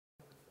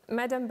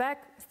Madam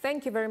Beck,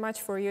 thank you very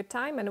much for your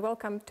time and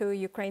welcome to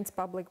Ukraine's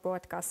public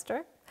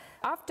broadcaster.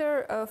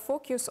 After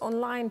Focus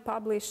Online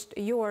published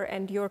your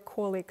and your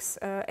colleagues'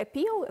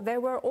 appeal, there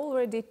were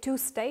already two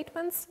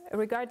statements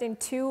regarding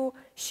two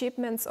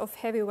shipments of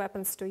heavy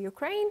weapons to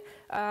Ukraine.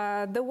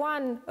 The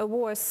one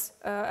was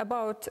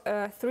about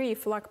 3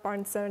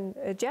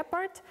 Flak-Panzer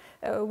Gepard,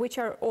 which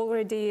are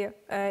already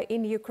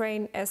in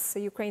Ukraine, as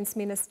Ukraine's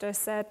minister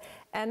said.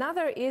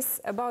 Another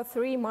is about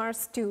 3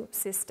 Mars 2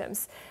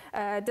 systems.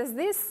 Does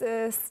this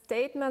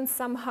statement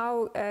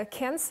somehow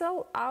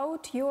cancel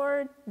out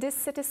your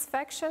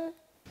dissatisfaction?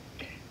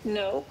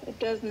 No, it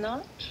does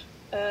not.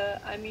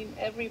 I mean,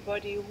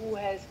 everybody who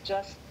has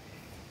just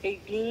a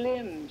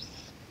glimpse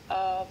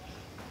of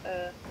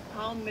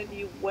how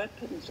many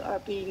weapons are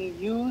being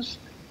used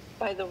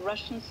by the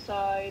Russian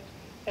side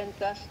and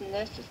thus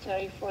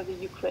necessary for the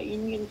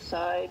Ukrainian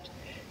side,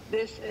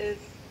 this is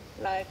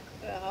like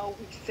how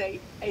we say,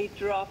 a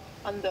drop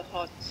on the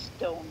hot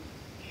stone.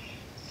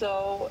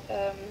 So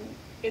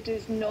it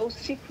is no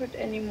secret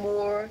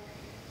anymore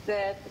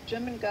that the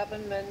German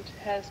government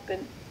has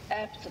been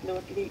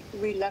absolutely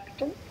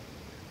reluctant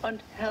on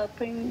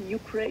helping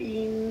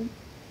Ukraine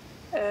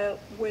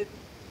with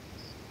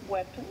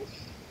weapons.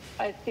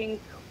 I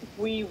think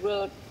we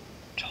will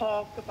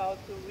talk about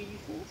the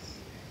reasons,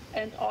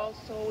 and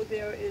also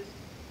there is,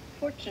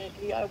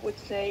 fortunately, I would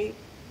say,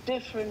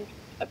 different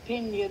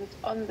opinions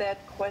on that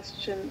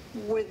question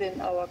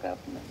within our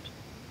government.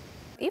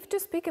 If to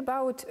speak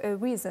about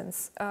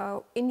reasons,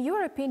 in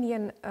your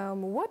opinion,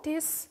 what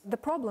is the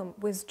problem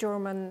with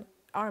German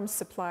arms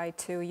supply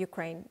to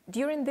Ukraine?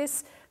 During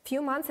these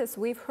few months,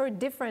 we've heard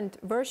different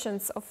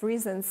versions of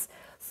reasons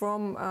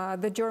from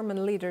the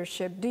German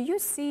leadership. Do you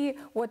see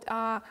what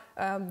are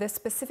the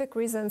specific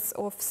reasons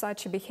of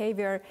such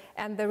behavior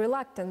and the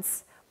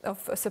reluctance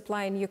of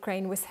supplying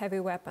Ukraine with heavy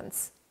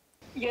weapons?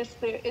 Yes,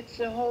 it's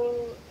a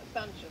whole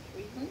bunch of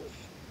reasons.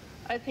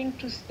 I think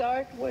to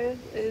start with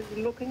is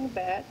looking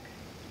back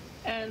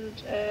and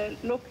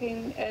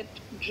looking at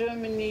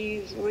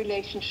Germany's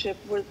relationship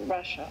with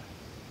Russia.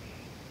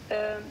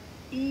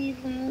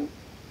 Even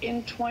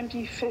in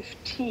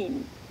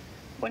 2015,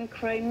 when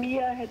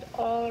Crimea had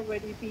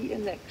already been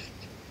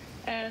annexed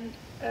and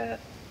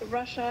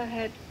Russia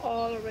had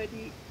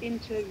already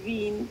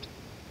intervened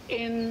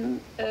in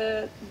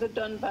the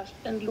Donbass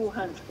and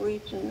Luhansk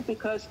region,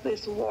 because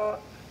this war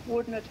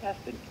would not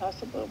have been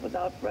possible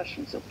without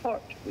Russian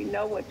support. We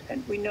know it,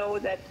 and we know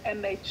that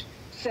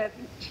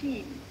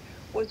MH17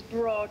 was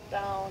brought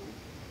down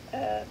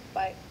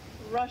by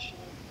Russian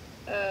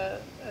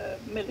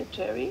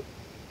military.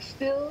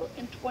 Still,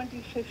 in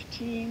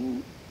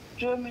 2015,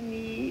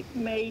 Germany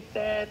made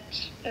that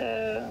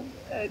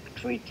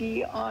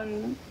treaty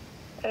on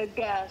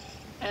gas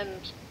and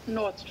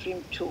Nord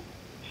Stream 2.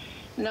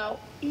 Now,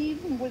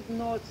 even with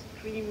Nord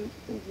Stream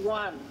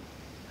 1,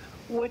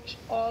 which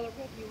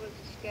already was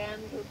a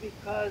scandal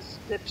because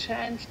the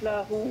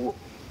Chancellor who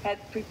had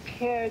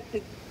prepared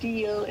the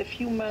deal a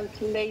few months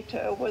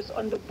later was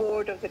on the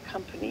board of the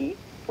company,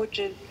 which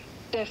is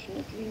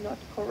definitely not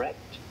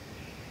correct.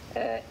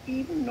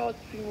 Even Nord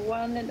Stream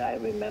 1, and I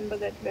remember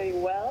that very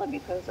well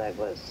because I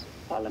was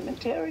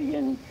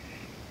parliamentarian,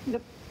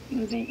 the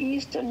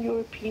Eastern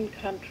European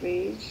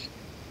countries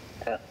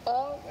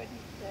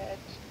already said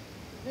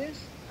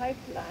this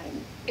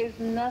pipeline is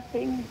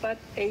nothing but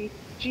a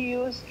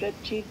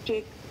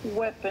geostrategic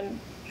weapon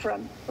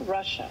from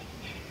Russia.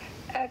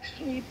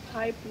 Actually,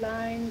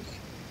 pipelines,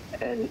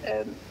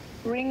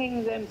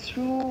 bringing them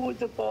through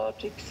the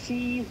Baltic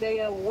Sea,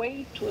 they are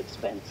way too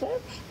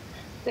expensive.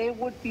 They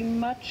would be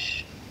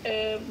much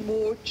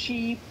more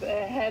cheap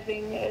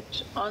having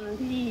it on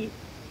the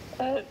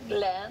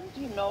land,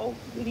 you know,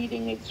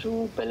 leading it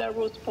through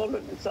Belarus,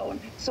 Poland, and so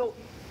on. So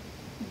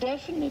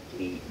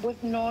definitely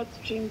with Nord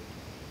Stream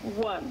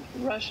 1,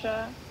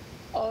 Russia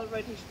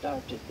already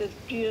started this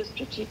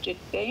geostrategic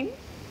game,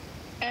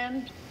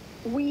 and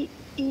we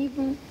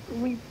even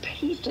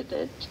repeated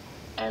it,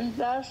 and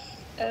thus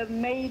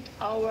made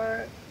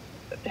our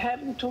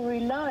having to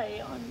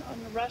rely on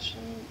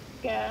Russian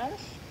gas.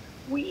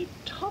 We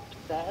topped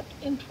that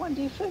in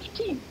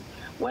 2015,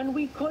 when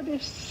we could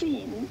have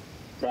seen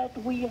that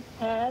we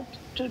had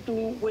to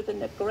do with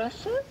an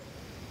aggressive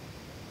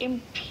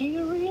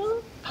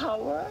imperial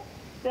power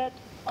that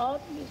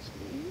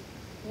obviously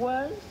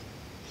was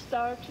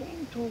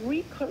starting to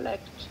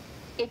recollect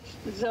its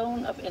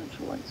zone of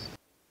influence.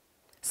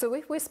 So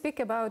if we speak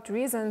about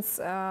reasons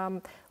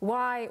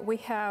why we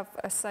have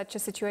such a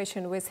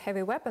situation with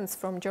heavy weapons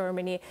from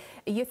Germany,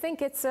 you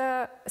think it's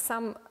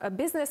some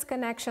business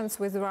connections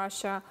with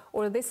Russia,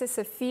 or this is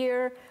a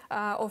fear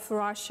of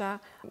Russia?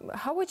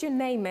 How would you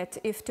name it,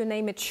 if to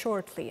name it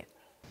shortly?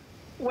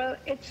 Well,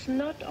 it's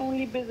not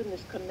only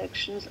business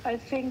connections. I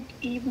think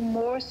even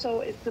more so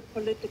is the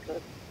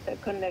political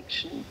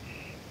connection.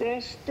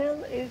 There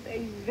still is a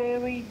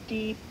very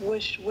deep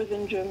wish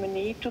within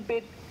Germany to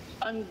be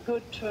on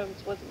good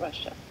terms with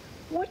Russia,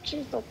 which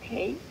is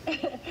okay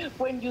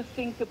when you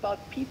think about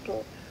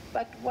people.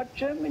 But what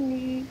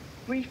Germany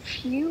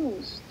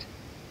refused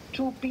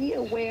to be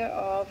aware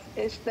of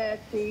is that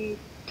the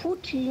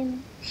Putin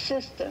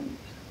system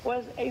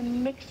was a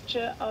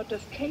mixture out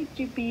of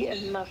KGB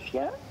and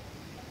mafia,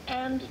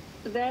 and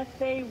that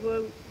they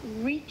were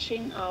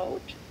reaching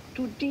out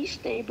to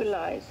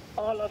destabilize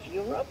all of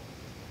Europe,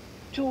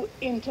 to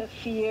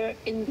interfere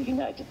in the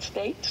United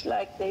States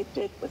like they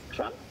did with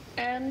Trump,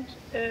 and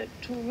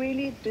to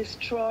really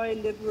destroy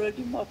liberal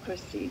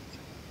democracies.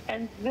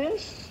 And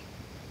this,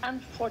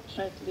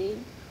 unfortunately,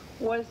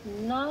 was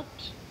not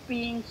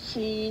being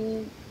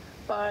seen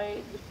by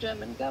the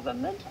German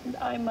government, and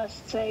I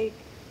must say,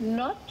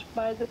 not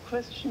by the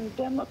Christian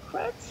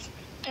Democrats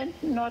and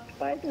not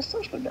by the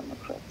Social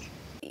Democrats.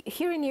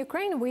 Here in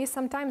Ukraine, we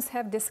sometimes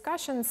have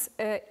discussions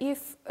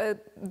if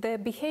the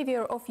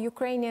behavior of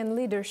Ukrainian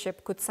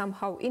leadership could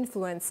somehow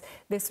influence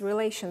these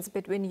relations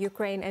between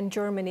Ukraine and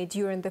Germany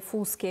during the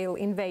full-scale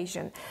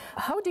invasion.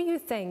 How do you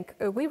think?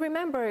 We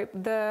remember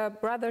the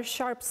rather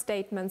sharp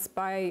statements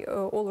by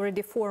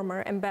already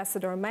former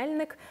Ambassador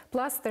Melnik,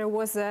 plus there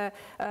was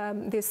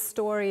this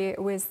story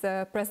with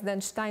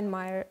President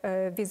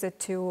Steinmeier visit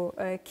to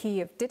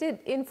Kiev. Did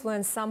it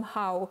influence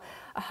somehow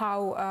how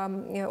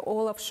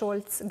Olaf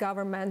Scholz's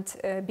government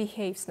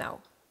behaves now?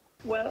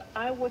 Well,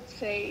 I would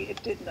say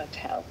it did not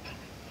help,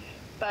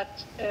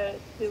 but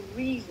the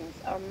reasons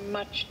are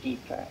much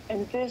deeper,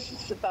 and this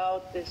is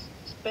about this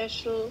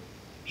special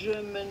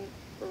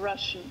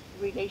German-Russian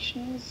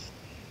relations.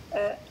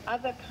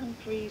 Other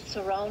countries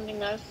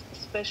surrounding us,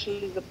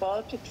 especially the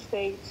Baltic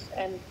states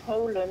and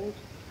Poland,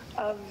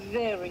 are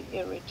very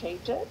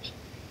irritated.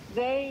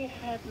 They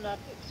had not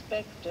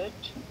expected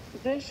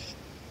this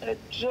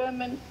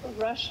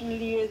German-Russian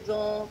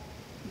liaison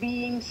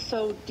being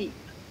so deep.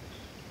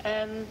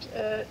 And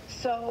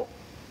so,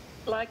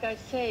 like I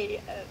say,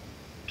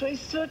 to a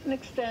certain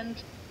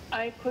extent,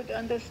 I could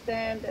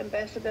understand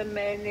Ambassador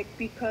Melnik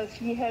because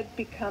he had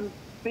become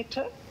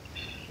bitter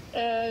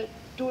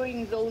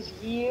during those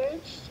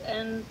years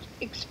and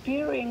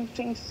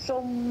experiencing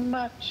so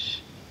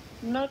much,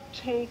 not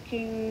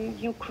taking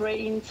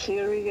Ukraine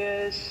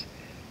serious,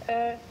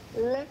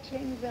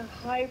 letting the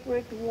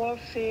hybrid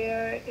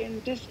warfare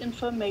in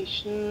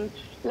disinformation,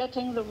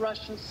 letting the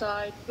Russian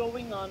side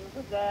going on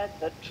with that,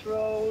 the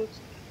trolls,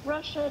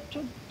 Russia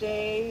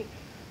Today,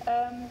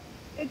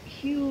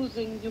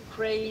 accusing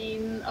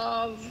Ukraine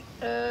of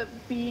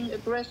being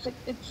aggressive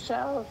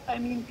itself. I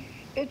mean,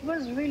 it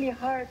was really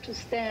hard to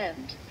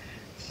stand.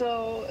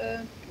 So,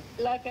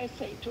 like I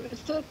say, to a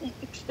certain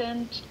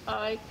extent,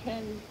 I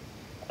can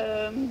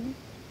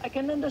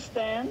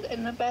understand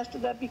an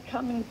ambassador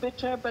becoming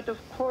bitter, but of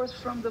course,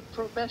 from the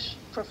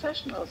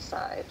professional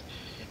side,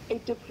 a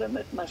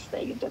diplomat must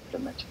stay a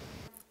diplomat.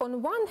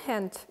 On one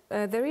hand,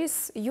 there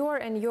is your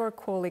and your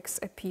colleagues'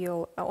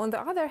 appeal. On the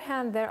other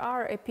hand, there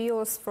are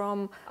appeals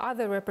from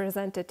other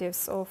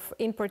representatives of,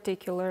 in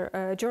particular,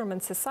 German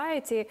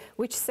society,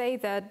 which say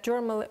that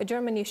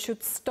Germany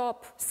should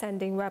stop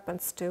sending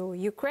weapons to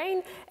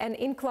Ukraine and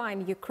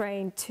incline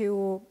Ukraine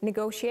to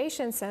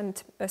negotiations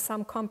and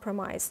some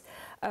compromise.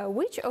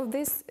 Which of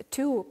these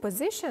two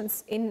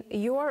positions, in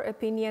your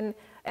opinion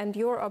and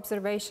your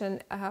observation,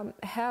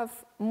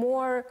 have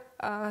more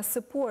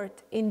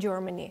support in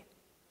Germany?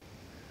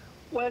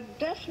 Well,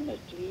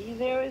 definitely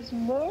there is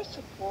more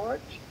support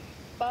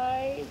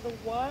by the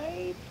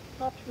wide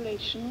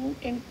population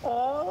in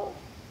all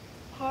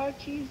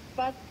parties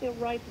but the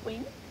right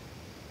wing,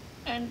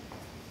 and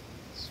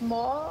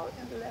small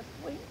in the left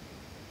wing,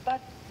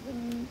 but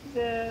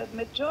the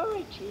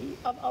majority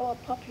of our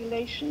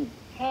population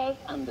has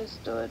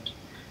understood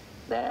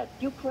that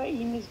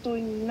Ukraine is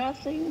doing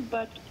nothing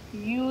but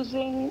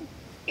using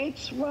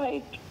its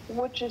right,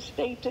 which is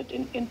stated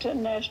in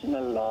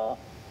international law,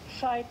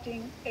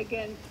 fighting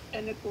against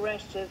an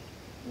aggressive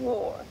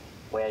war,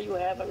 where you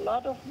have a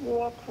lot of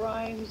war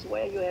crimes,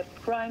 where you have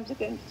crimes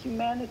against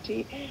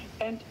humanity,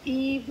 and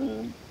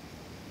even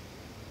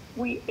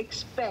we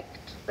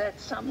expect that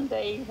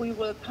someday we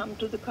will come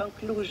to the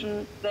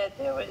conclusion that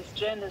there is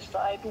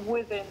genocide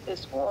within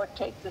this war.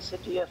 Take the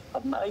city of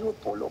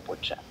Mariupol or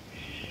Bucha.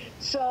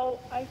 So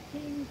I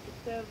think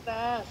the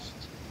vast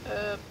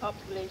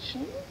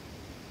population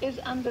is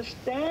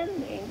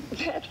understanding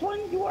that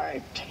when you are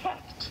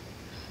attacked,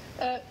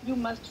 you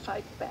must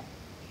fight back.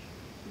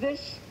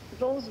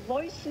 Those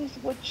voices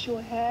which you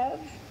have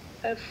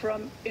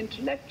from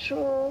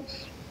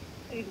intellectuals,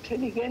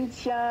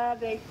 intelligentsia,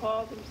 they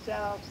call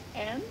themselves,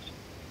 and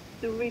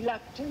the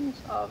reluctance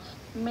of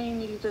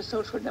mainly the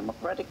Social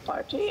Democratic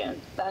Party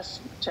and thus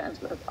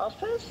Chancellor's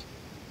office,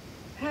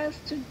 has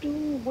to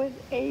do with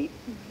a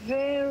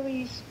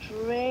very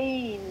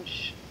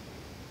strange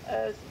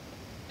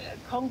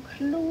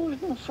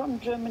conclusion from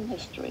German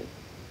history.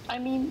 I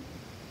mean,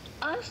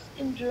 us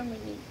in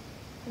Germany,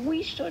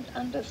 we should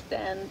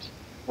understand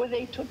with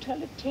a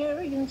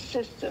totalitarian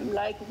system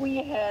like we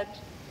had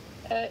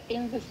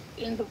in the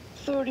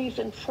 30s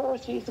and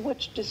 40s,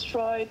 which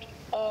destroyed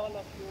all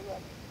of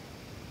Europe,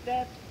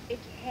 that it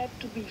had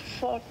to be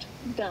fought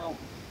down.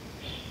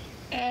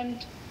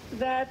 And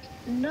that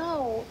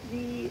now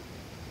the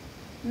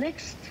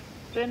next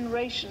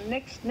generation,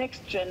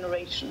 next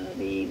generation,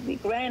 the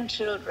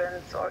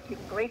grandchildren's or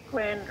even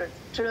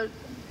great-grandchildren's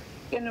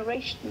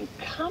generation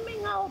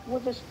coming out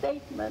with a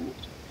statement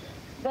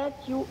that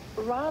you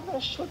rather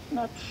should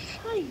not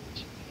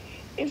fight.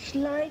 It's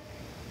like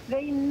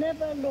they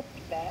never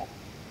looked back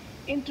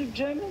into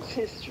German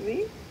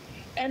history,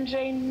 and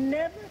they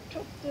never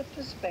took the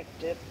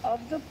perspective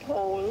of the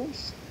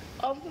Poles,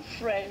 of the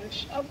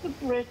French, of the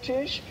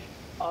British,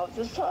 of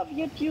the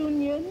Soviet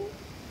Union,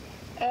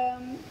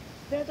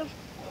 that of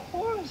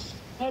course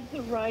had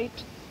the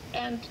right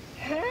and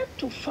had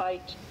to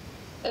fight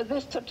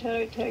this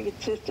totalitarian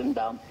system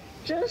down.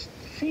 Just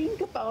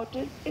think about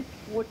it, it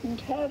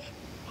wouldn't have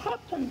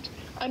happened.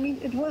 I mean,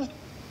 it was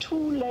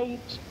too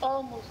late,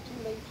 almost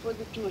too late for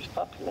the Jewish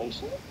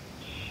population.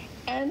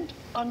 And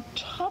on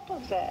top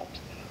of that,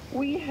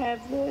 we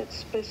have the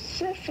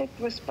specific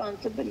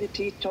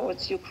responsibility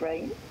towards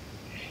Ukraine.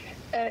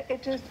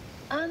 It is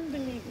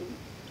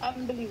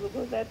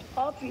unbelievable that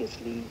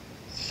obviously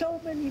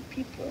so many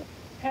people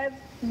have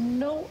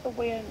no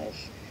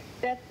awareness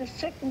that the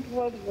Second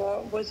World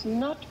War was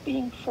not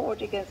being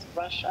fought against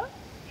Russia,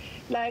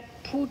 like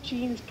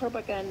Putin's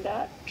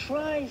propaganda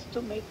tries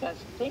to make us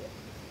think.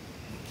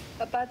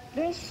 But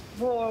this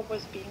war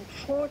was being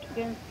fought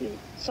against the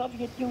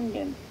Soviet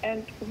Union,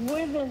 and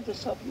within the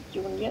Soviet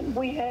Union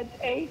we had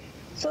a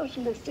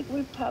Socialistic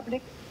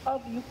Republic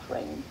of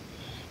Ukraine.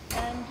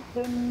 And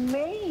the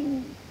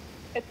main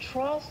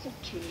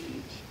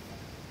atrocities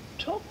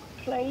took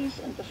place,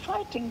 and the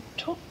fighting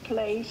took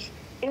place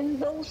in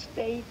those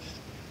states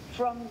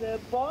from the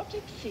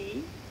Baltic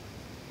Sea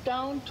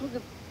down to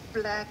the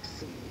Black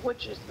Sea,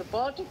 which is the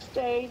Baltic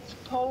states,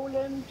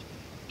 Poland,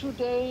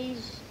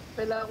 today's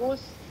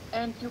Belarus,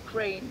 and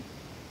Ukraine.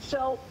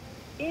 So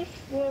if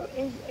there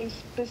is a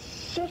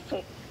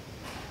specific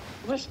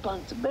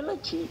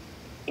responsibility,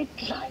 it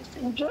lies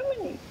in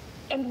Germany,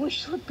 and we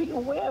should be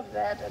aware of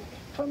that. And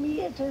for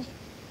me, it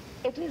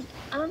is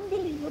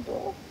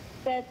unbelievable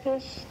that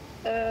this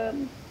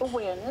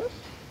awareness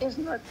is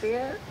not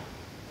there.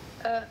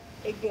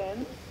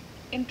 Again,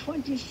 in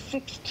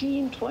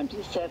 2016,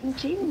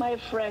 2017, my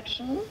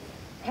fraction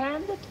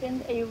handed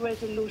in a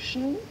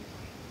resolution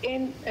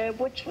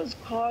which was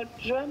called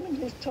German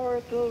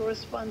Historical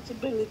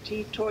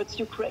Responsibility Towards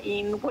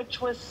Ukraine,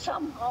 which was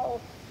somehow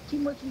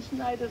Timothy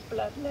Snyder's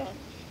bloodline.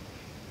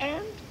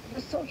 And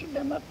the Social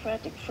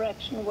Democratic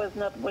fraction was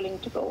not willing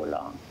to go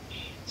along.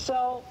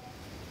 So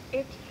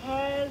it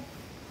has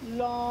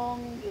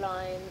long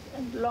lines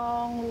and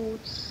long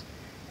roots,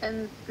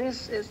 and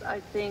this is, I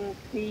think,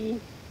 the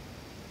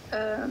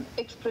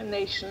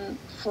explanation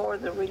for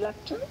the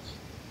reluctance.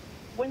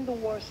 When the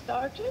war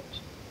started,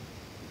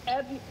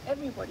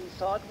 everybody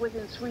thought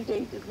within 3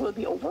 days it will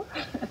be over.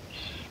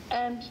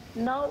 And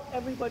now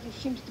everybody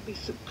seems to be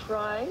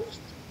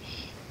surprised.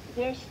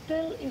 There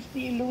still is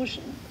the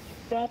illusion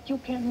that you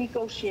can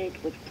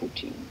negotiate with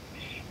Putin,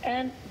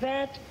 and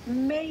that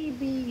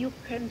maybe you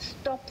can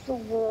stop the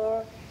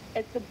war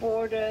at the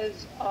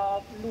borders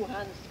of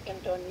Luhansk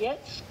and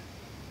Donetsk.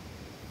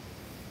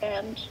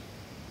 And,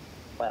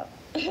 well,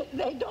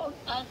 they don't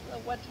answer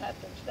what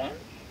happens then.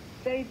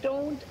 They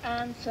don't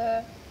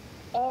answer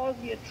all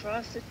the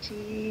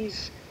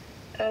atrocities,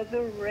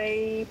 the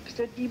rape,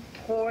 the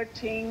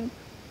deporting,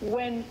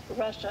 when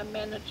Russia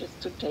manages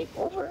to take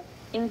over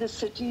in the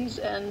cities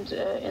and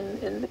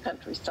in the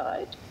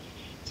countryside.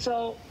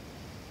 So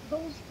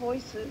those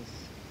voices,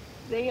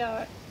 they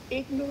are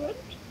ignorant,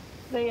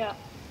 they are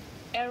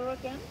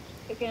arrogant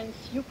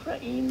against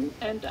Ukraine,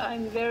 and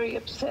I'm very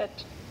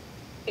upset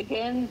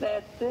again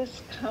that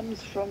this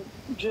comes from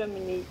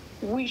Germany.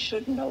 We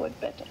should know it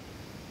better.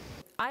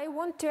 I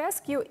want to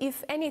ask you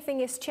if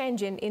anything is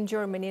changing in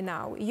Germany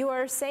now. You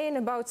are saying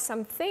about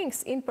some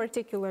things, in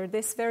particular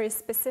this very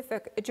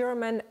specific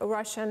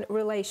German-Russian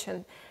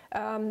relation,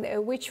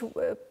 which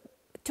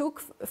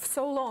took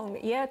so long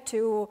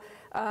to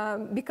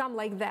become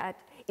like that.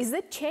 Is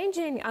it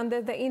changing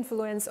under the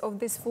influence of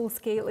this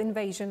full-scale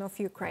invasion of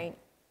Ukraine?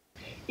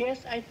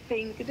 Yes, I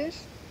think it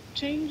is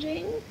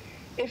changing.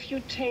 If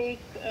you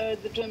take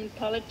the German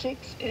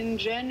politics, in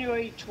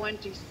January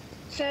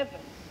 27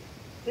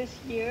 this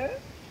year,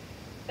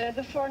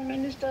 the foreign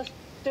minister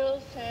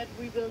still said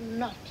we will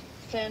not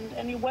send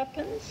any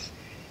weapons.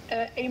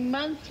 A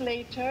month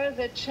later,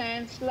 the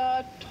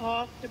Chancellor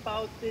talked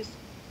about this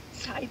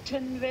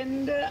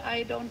Zeitenwende,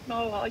 I don't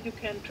know how you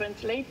can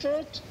translate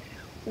it,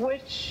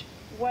 which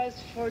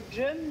was for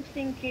German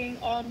thinking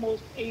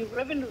almost a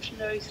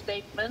revolutionary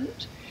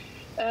statement,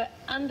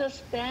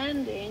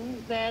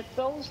 understanding that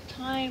those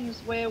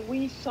times where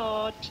we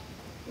thought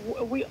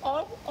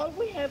all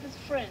we have is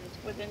friends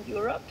within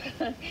Europe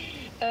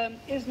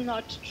is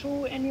not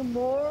true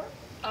anymore.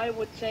 I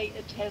would say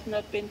it has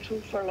not been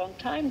true for a long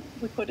time.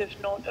 We could have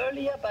known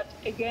earlier, but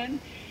again,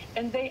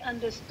 and they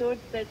understood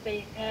that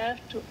they have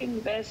to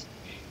invest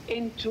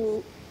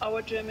into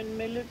our German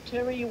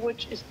military,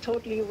 which is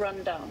totally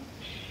run down.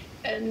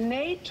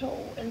 NATO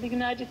and the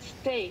United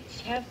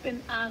States have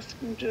been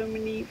asking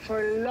Germany for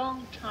a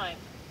long time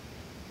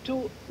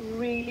to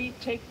really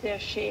take their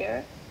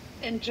share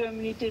and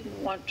Germany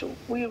didn't want to.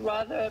 We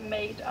rather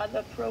made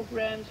other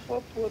programs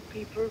for poor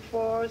people,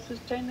 for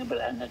sustainable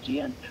energy,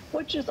 and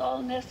which is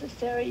all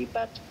necessary,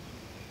 but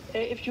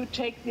if you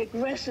take the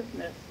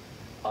aggressiveness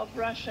of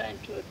Russia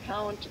into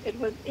account, it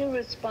was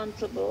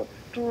irresponsible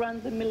to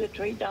run the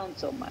military down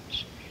so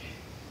much.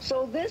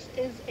 So this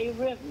is a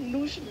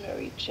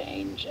revolutionary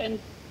change, and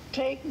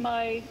take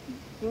my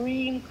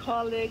Green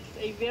colleagues,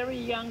 a very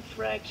young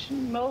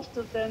fraction, most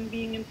of them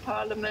being in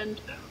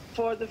parliament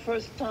for the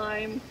first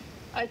time.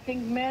 I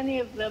think many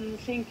of them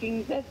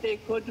thinking that they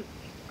could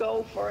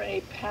go for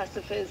a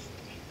pacifist,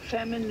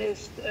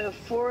 feminist,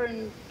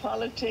 foreign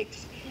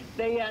politics.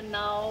 They are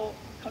now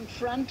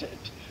confronted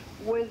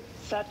with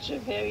such a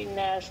very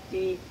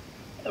nasty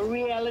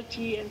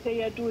reality, and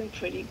they are doing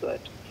pretty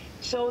good.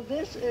 So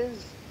this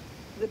is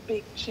the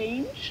big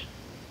change.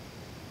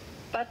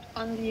 But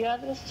on the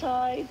other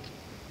side,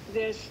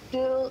 there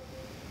still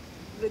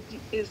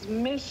is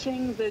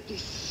missing the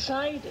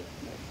decidedness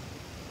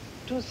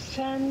to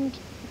send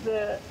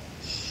the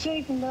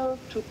signal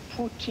to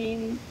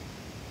Putin,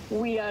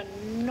 we are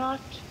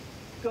not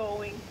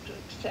going to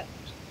accept.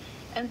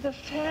 And the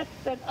fact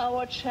that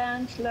our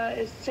Chancellor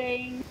is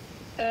saying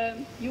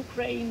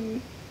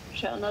Ukraine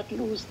shall not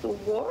lose the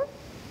war,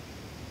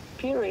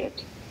 period,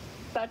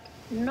 but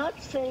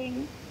not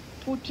saying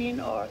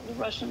Putin or the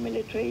Russian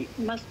military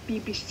must be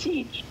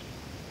besieged,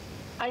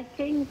 I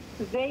think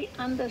they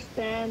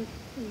understand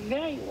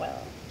very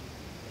well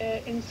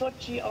in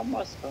Sochi or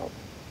Moscow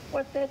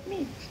what that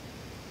means.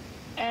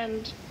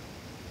 And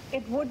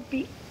it would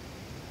be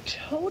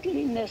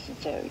totally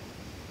necessary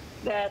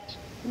that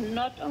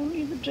not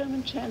only the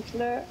German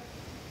Chancellor,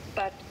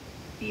 but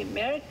the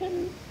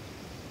American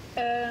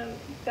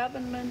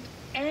government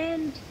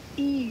and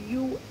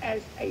EU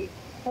as a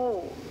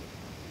whole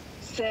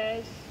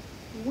says,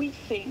 we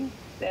think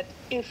that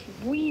if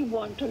we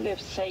want to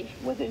live safe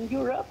within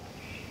Europe,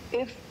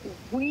 if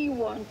we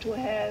want to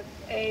have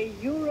a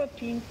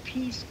European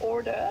peace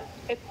order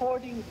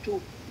according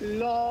to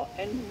law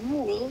and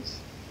rules,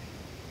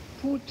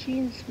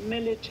 Putin's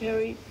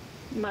military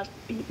must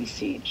be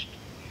besieged.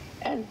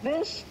 And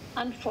this,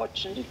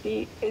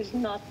 unfortunately, is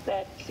not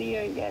that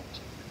clear yet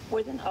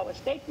within our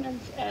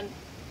statements, and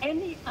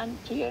any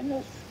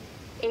unclearness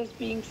is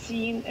being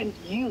seen and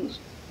used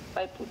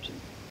by Putin.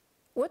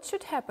 What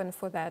should happen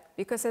for that?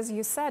 Because as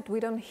you said, we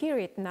don't hear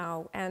it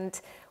now, and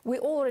we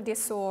already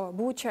saw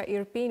Bucha,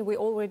 Irpin, we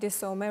already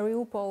saw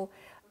Mariupol.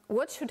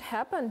 What should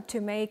happen to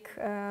make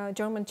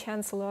German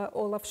Chancellor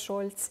Olaf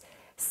Scholz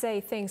say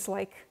things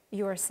like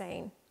you are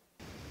saying?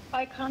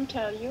 I can't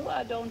tell you.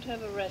 I don't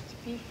have a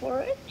recipe for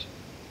it.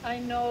 I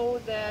know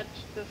that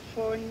the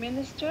foreign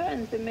minister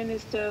and the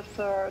minister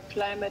for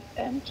climate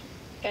and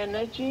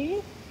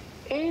energy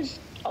is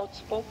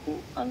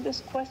outspoken on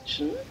this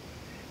question.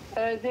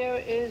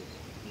 There is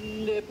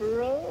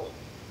liberal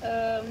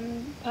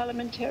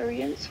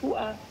parliamentarians who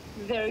are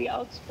very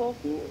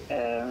outspoken.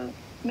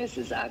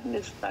 Mrs.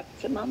 Agnes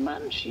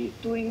Strack-Zimmermann, she's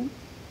doing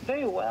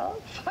very well,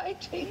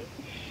 fighting.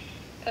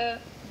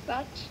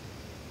 But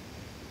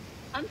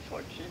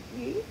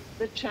unfortunately,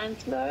 the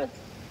Chancellor's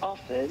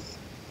office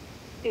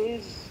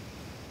is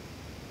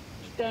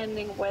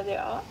standing where they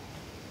are.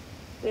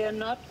 They are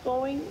not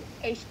going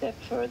a step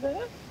further.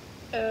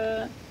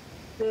 The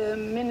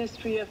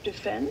Ministry of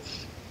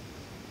Defense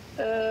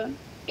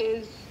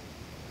is,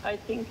 I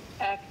think,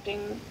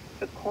 acting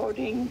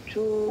according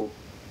to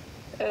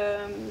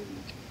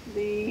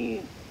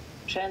the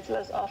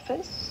Chancellor's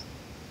office.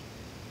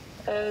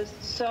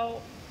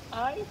 So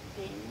I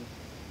think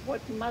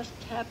what must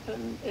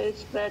happen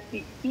is that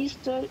the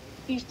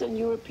Eastern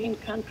European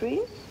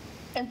countries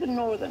and the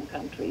northern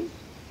countries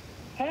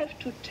have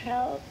to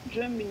tell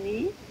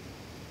Germany,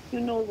 you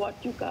know what,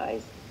 you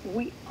guys,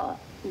 we are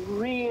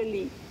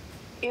really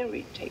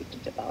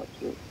irritated about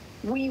you.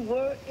 We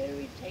were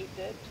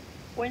irritated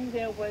when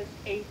there was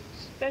a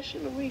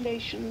special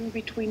relation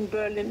between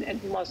Berlin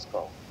and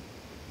Moscow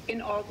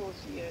in all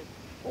those years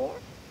before,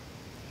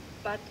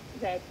 but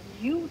that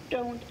you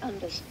don't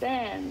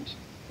understand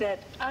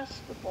that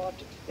us, the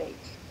Baltic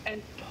states,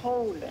 and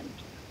Poland,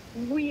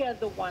 we are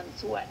the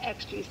ones who are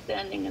actually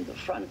standing in the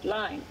front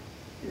line.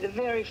 In the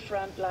very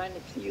front line,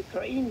 it's the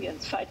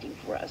Ukrainians fighting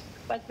for us,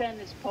 but then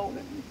it's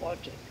Poland and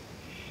Baltic.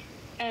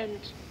 And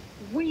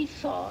we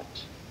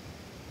thought,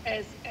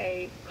 as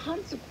a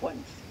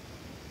consequence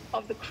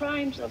of the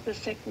crimes of the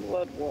Second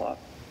World War,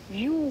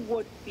 you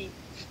would be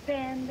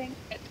standing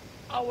at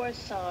our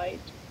side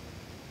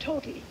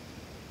totally.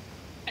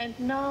 And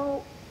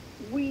now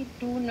we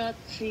do not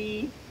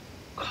see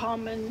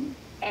common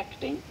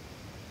acting.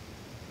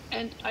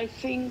 And I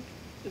think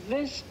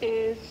this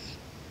is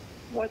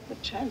what the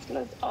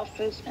Chancellor's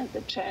office and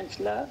the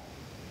Chancellor,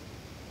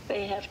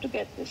 they have to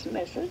get this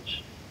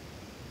message.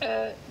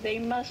 They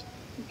must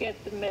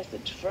get the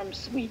message from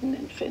Sweden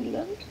and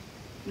Finland,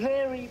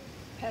 very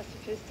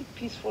pacifistic,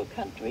 peaceful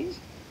countries,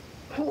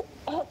 who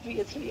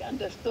obviously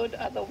understood,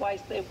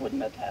 otherwise they would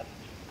not have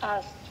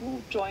asked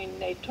to join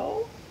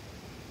NATO.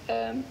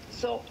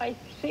 So I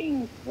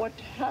think what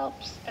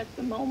helps at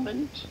the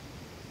moment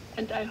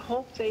and I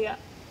hope they are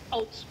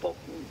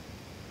outspoken,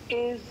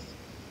 is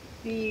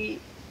the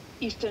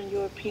Eastern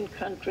European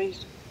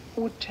countries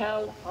who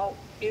tell how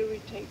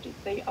irritated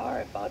they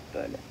are about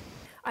Berlin.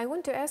 I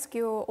want to ask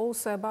you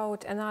also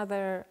about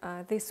another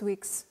this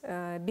week's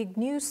big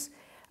news.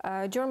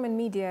 German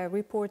media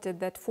reported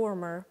that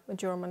former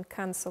German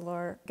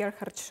Chancellor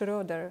Gerhard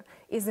Schröder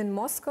is in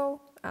Moscow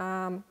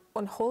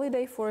on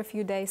holiday for a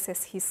few days,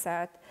 as he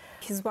said.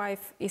 His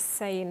wife is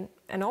saying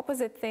an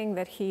opposite thing,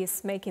 that he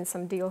is making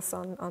some deals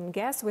on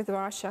gas with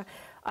Russia.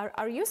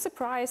 Are you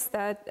surprised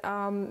that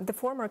the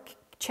former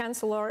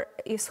Chancellor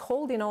is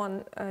holding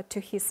on to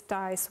his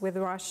ties with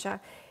Russia,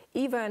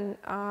 even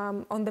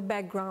on the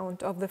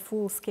background of the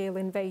full-scale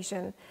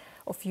invasion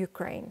of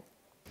Ukraine?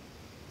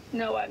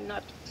 No, I'm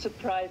not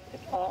surprised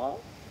at all.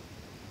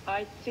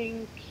 I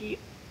think he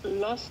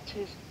lost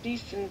his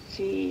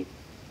decency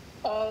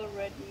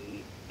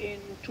already in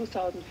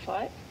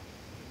 2005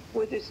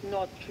 with his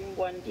Nord Stream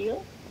 1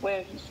 deal,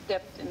 where he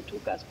stepped into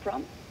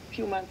Gazprom a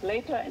few months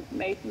later and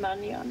made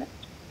money on it.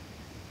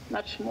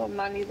 Much more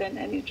money than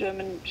any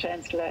German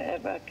chancellor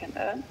ever can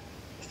earn.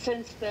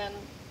 Since then,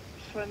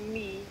 for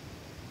me,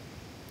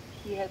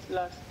 he has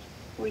lost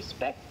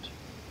respect,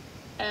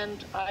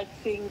 and I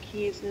think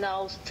he is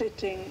now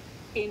sitting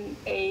in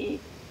a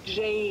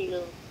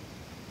jail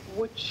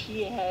which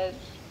he has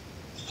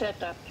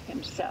set up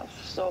himself.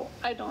 So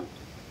I don't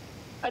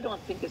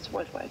think it's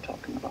worthwhile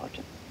talking about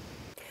him.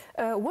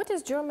 What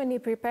is Germany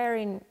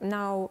preparing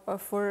now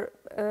for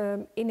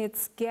in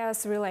its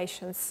gas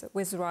relations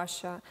with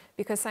Russia?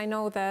 Because I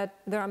know that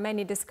there are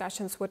many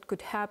discussions what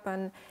could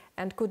happen,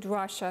 and could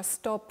Russia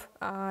stop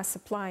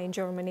supplying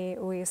Germany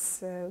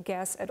with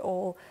gas at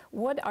all?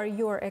 What are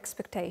your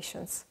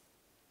expectations?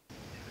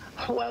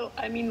 Well,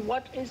 I mean,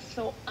 what is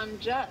so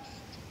unjust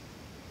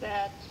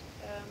that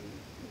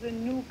the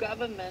new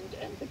government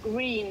and the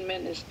Green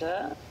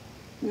minister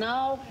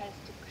now has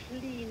to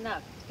clean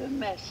up the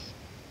mess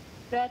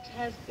that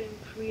has been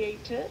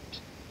created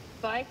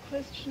by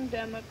Christian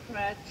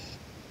Democrats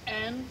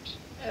and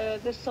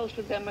the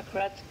Social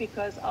Democrats,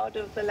 because out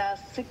of the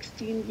last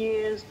 16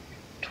 years,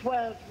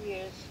 12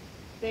 years,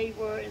 they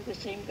were in the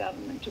same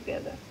government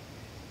together.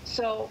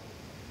 So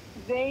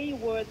they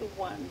were the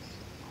ones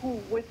who,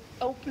 with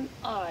open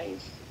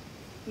eyes,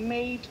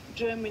 made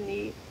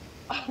Germany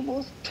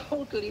almost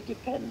totally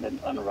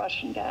dependent on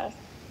Russian gas.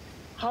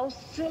 How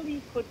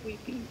silly could we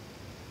be?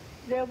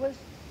 There was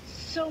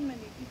so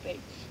many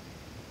debates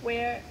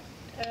where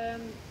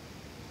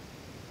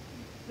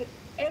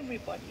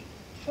everybody,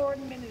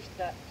 Foreign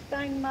Minister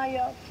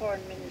Steinmeier,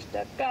 Foreign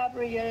Minister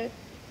Gabriel,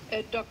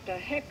 Dr.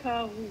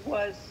 Hecker, who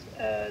was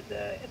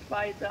the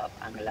advisor of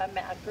Angela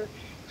Merkel,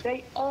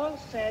 they all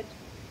said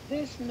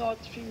this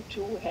Nord Stream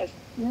 2 has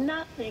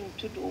nothing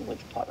to do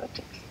with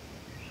politics.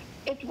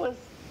 It was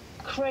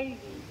crazy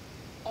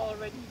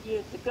already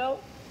years ago.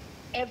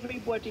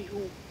 Everybody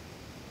who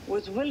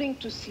was willing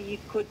to see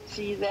could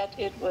see that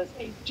it was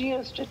a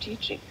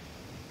geostrategic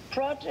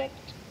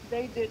project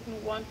they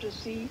didn't want to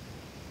see.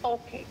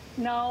 Okay,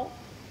 now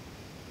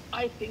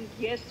I think,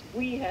 yes,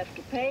 we have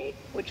to pay,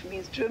 which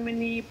means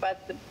Germany,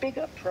 but the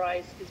bigger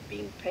price is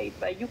being paid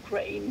by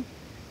Ukraine.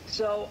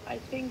 So I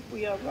think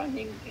we are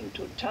running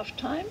into tough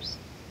times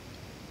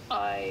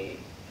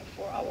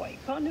for our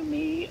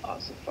economy,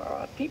 also for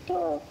our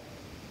people.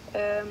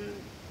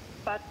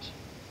 But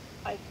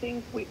I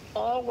think we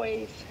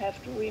always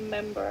have to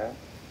remember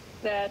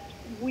that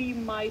we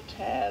might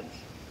have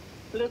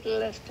a little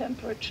less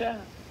temperature,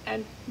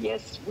 and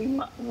yes,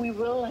 we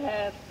will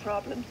have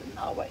problems in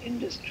our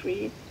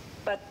industry,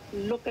 but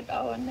look at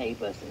our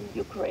neighbors in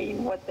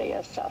Ukraine, what they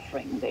are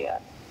suffering. They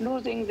are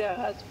losing their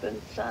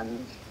husbands,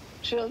 sons,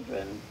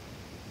 children.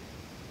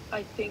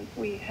 I think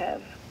we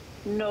have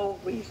no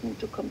reason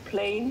to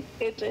complain.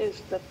 It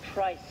is the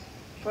price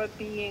for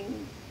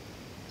being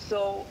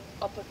so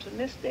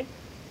opportunistic,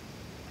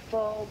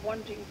 for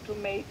wanting to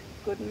make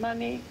good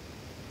money.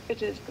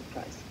 It is the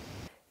price.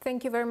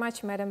 Thank you very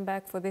much, Madam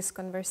Beck, for this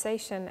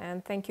conversation,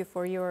 and thank you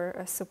for your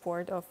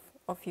support of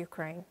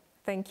Ukraine.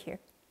 Thank you.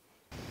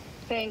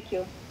 Thank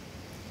you.